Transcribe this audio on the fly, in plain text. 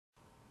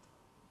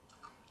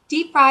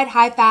Deep fried,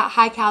 high fat,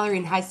 high calorie,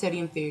 and high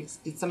sodium foods.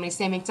 Did somebody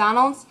say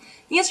McDonald's?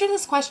 The answer to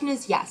this question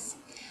is yes.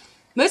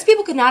 Most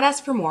people could not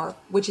ask for more,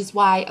 which is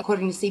why,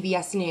 according to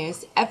CBS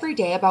News, every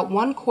day about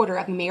 1/4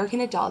 of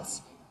American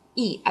adults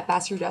eat at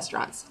fast food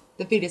restaurants.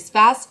 The food is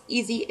fast,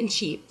 easy, and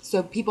cheap,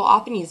 so people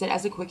often use it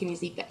as a quick and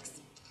easy fix.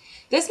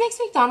 This makes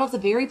McDonald's a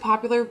very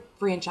popular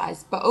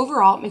franchise, but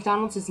overall,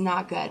 McDonald's is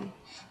not good.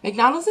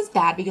 McDonald's is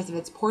bad because of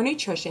its poor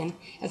nutrition,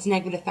 its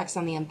negative effects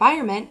on the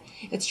environment,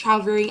 its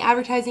child-rearing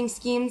advertising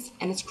schemes,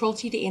 and its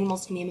cruelty to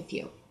animals, to name a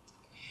few.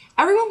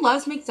 Everyone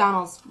loves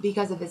McDonald's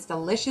because of its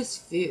delicious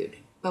food,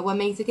 but what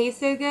makes it taste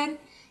so good?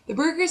 The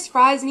burgers,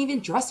 fries, and even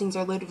dressings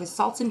are loaded with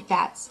salts and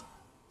fats,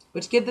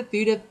 which give the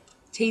food a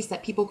taste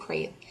that people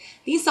crave.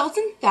 These salts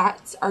and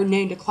fats are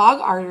known to clog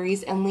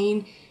arteries and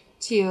lead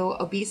to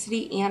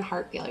obesity and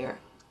heart failure.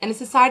 In a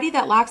society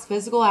that lacks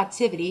physical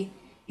activity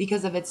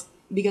because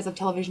of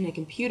television and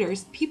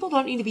computers, people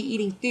don't need to be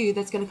eating food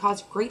that's going to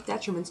cause great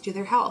detriments to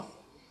their health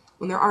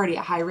when they're already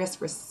at high risk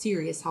for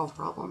serious health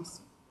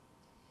problems.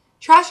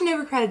 Trash and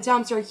overcrowded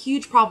dumps are a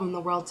huge problem in the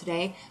world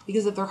today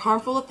because of their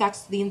harmful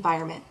effects to the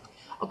environment.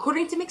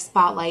 According to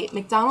McSpotlight,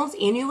 McDonald's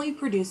annually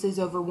produces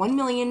over 1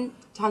 million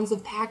tons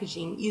of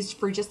packaging used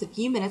for just a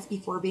few minutes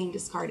before being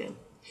discarded.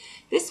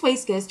 This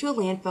waste goes to a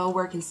landfill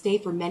where it can stay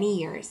for many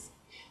years.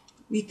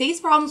 We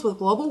face problems with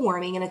global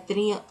warming and a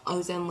thinning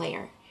ozone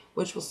layer,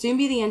 which will soon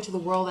be the end to the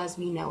world as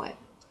we know it.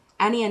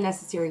 Any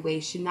unnecessary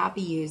waste should not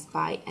be used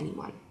by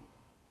anyone.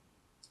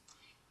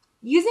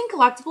 Using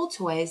collectible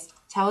toys,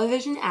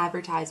 television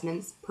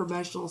advertisements,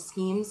 promotional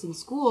schemes in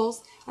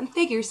schools, and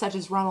figures such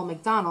as Ronald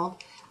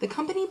McDonald, the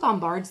company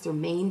bombards their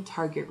main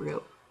target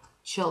group,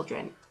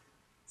 children,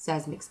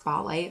 says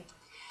McSpotlight.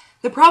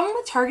 The problem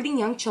with targeting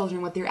young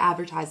children with their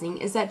advertising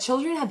is that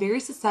children have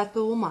very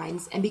susceptible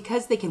minds, and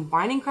because they can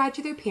whine and cry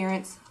to their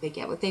parents, they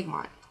get what they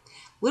want.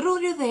 Little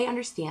do they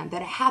understand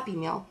that a Happy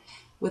Meal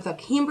with a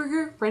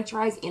hamburger, french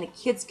fries, and a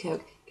kid's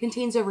Coke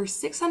contains over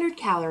 600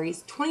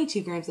 calories,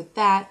 22 grams of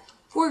fat,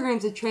 4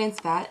 grams of trans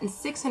fat, and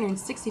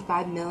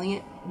 665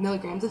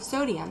 milligrams of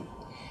sodium.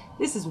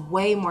 This is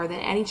way more than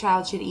any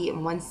child should eat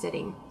in one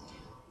sitting.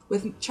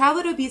 With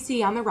childhood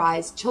obesity on the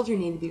rise, children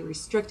need to be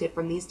restricted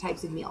from these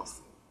types of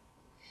meals.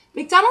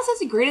 McDonald's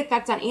has a great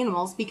effect on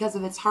animals because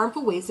of its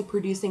harmful ways of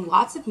producing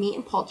lots of meat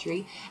and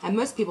poultry, and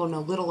most people know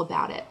little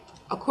about it.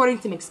 According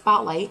to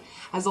McSpotlight,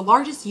 as the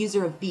largest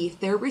user of beef,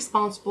 they're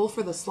responsible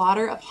for the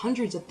slaughter of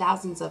hundreds of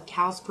thousands of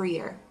cows per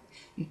year.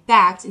 In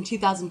fact, in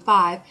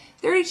 2005,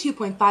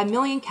 32.5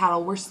 million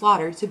cattle were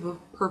slaughtered to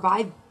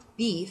provide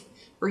beef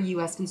for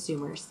U.S.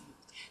 consumers.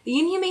 The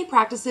inhumane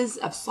practices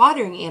of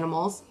slaughtering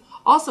animals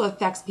also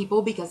affects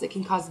people because it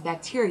can cause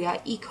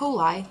bacteria, E.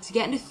 coli, to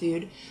get into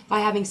food by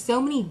having so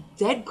many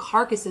dead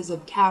carcasses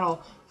of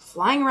cattle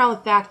flying around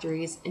the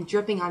factories and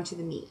dripping onto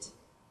the meat.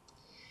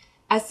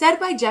 As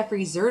said by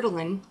Jeffrey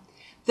Zertelin,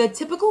 the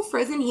typical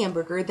frozen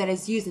hamburger that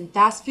is used in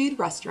fast food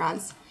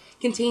restaurants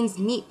contains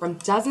meat from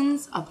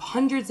dozens of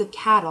hundreds of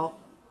cattle,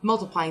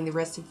 multiplying the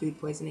risk of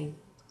food poisoning.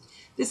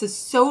 This is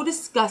so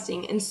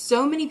disgusting, and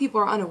so many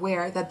people are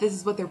unaware that this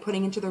is what they're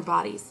putting into their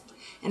bodies.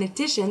 In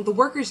addition, the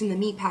workers in the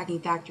meat packing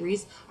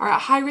factories are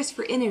at high risk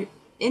for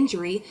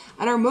injury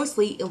and are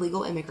mostly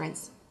illegal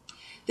immigrants.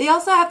 They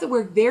also have to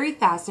work very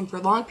fast and for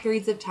long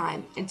periods of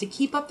time, and to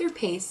keep up their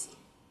pace,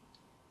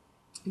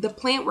 the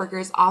plant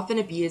workers often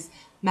abuse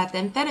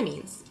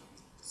methamphetamines.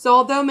 So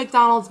although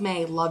McDonald's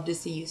may love to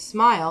see you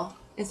smile,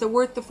 is it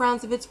worth the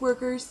frowns of its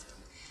workers?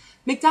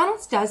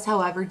 McDonald's does,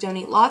 however,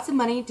 donate lots of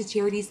money to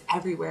charities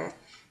everywhere.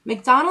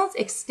 McDonald's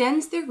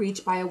extends their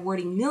reach by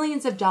awarding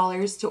millions of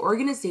dollars to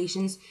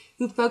organizations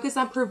who focus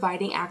on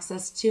providing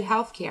access to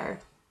health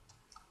care,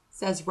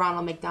 says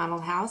Ronald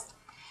McDonald House.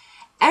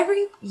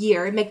 Every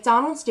year,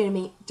 McDonald's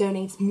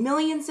donates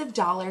millions of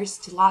dollars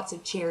to lots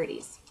of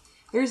charities.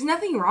 There's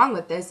nothing wrong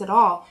with this at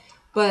all,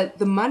 but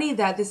the money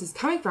that this is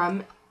coming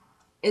from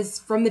is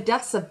from the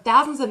deaths of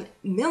thousands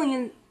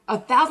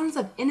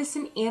of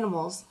innocent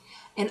animals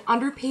and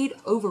underpaid,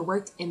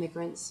 overworked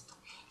immigrants.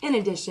 In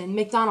addition,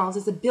 McDonald's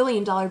is a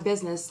billion-dollar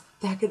business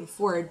that could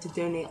afford to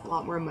donate a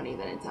lot more money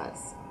than it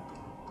does.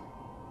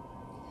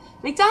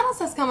 McDonald's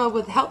has come up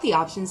with healthy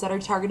options that are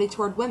targeted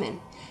toward women.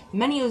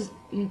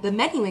 The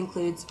menu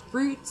includes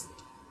fruit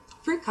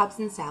cups,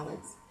 and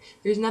salads.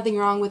 There's nothing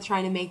wrong with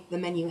trying to make the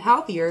menu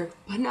healthier,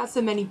 but not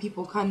so many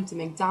people come to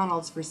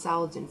McDonald's for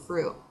salads and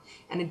fruit.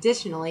 And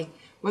additionally,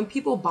 when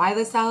people buy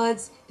the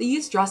salads, they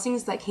use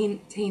dressings that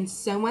contain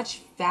so much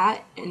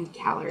fat and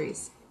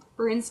calories.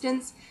 For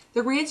instance,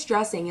 the ranch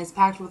dressing is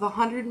packed with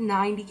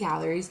 190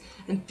 calories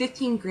and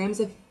 15 grams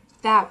of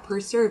fat per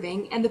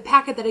serving, and the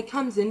packet that it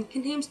comes in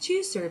contains 2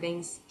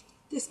 servings.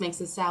 This makes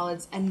the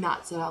salads a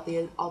not so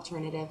healthy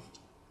alternative.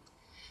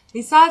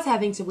 Besides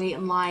having to wait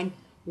in line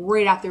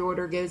right after your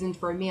order goes in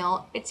for a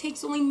meal, it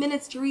takes only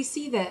minutes to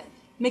receive it.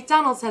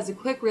 McDonald's has a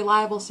quick,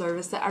 reliable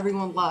service that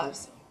everyone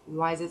loves.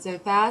 Why is it so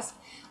fast?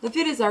 The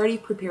food is already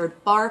prepared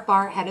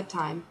far ahead of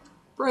time,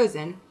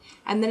 frozen,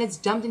 and then it's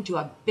dumped into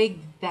a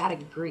big vat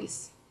of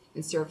grease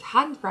and served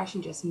hot and fresh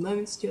in just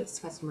moments to its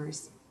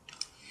customers.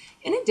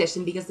 In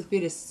addition, because the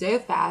food is so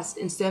fast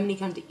and so many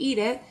come to eat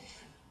it,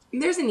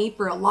 there's a need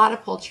for a lot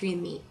of poultry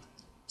and meat.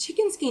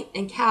 Chickens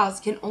and cows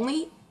can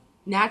only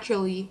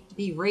naturally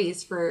be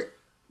raised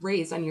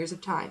on years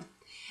of time.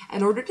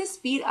 In order to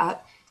speed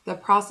up the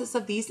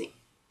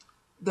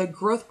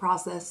growth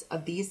process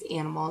of these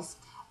animals,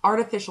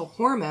 artificial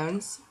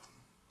hormones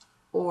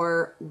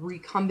or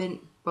recombinant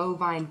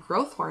bovine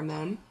growth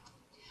hormone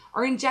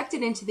are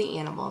injected into the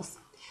animals.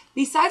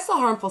 Besides the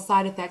harmful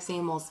side effects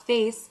animals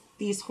face,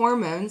 these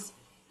hormones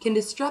can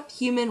disrupt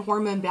human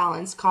hormone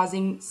balance,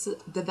 causing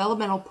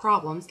developmental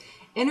problems,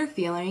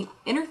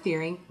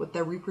 interfering with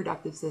the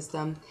reproductive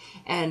system,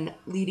 and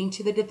leading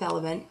to the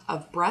development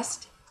of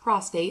breast,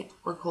 prostate,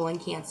 or colon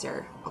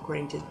cancer,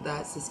 according to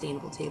the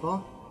sustainable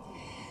table.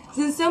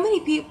 Since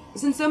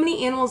so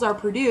many animals are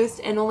produced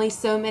and only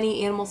so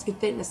many animals can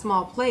fit in a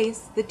small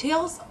place, the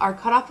tails are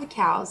cut off the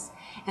cows,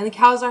 and the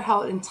cows are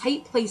held in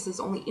tight places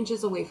only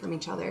inches away from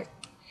each other.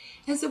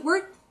 Is it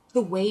worth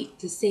the wait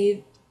to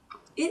save?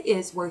 It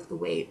is worth the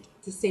wait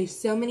to save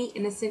so many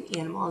innocent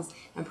animals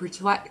and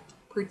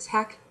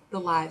protect the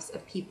lives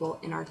of people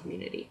in our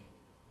community.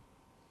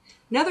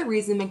 Another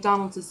reason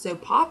McDonald's is so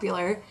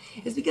popular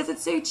is because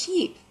it's so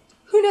cheap.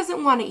 Who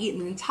doesn't want to eat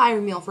an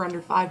entire meal for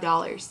under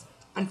 $5?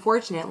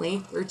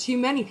 Unfortunately, there are too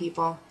many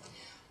people.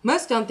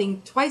 Most don't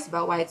think twice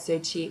about why it's so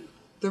cheap.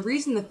 The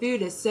reason the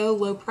food is so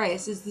low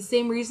priced is the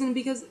same reason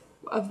because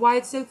of why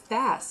it's so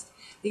fast.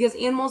 Because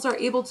animals are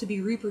able to be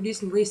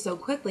reproduced and raised so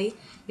quickly,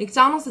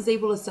 McDonald's is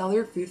able to sell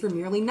their food for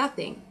nearly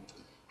nothing.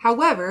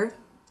 However,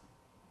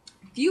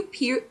 few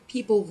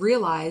people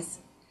realize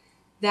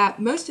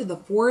that most of the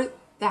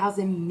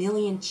 4,000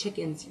 million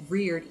chickens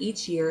reared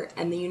each year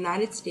in the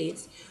United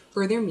States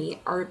for their meat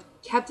are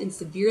kept in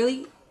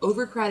severely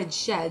overcrowded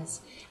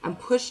sheds and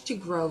pushed to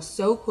grow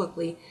so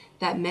quickly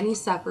that many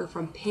suffer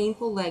from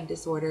painful leg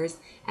disorders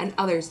and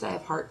others die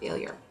of heart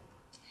failure.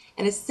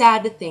 And it's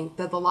sad to think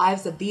that the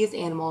lives of these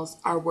animals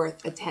are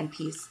worth a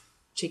 10-piece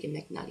chicken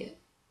McNugget.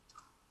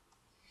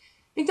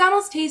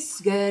 McDonald's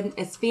tastes good,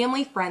 it's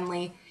family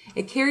friendly,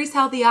 it carries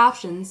healthy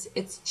options,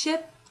 it's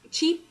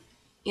cheap,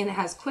 and it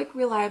has quick,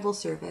 reliable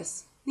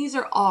service. These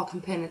are all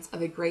components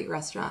of a great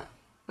restaurant.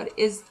 But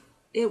is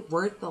it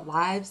worth the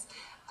lives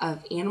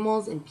of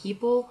animals and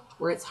people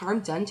where it's harm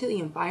done to the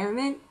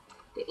environment?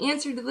 The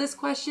answer to this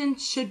question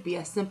should be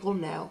a simple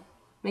no.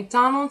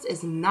 McDonald's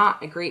is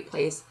not a great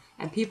place,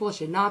 and people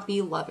should not be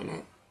loving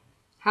it.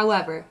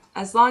 However,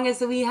 as long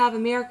as we have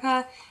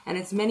America and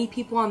its many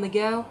people on the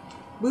go,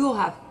 we will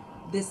have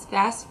this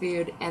fast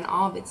food and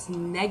all of its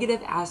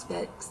negative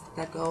aspects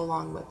that go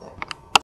along with it.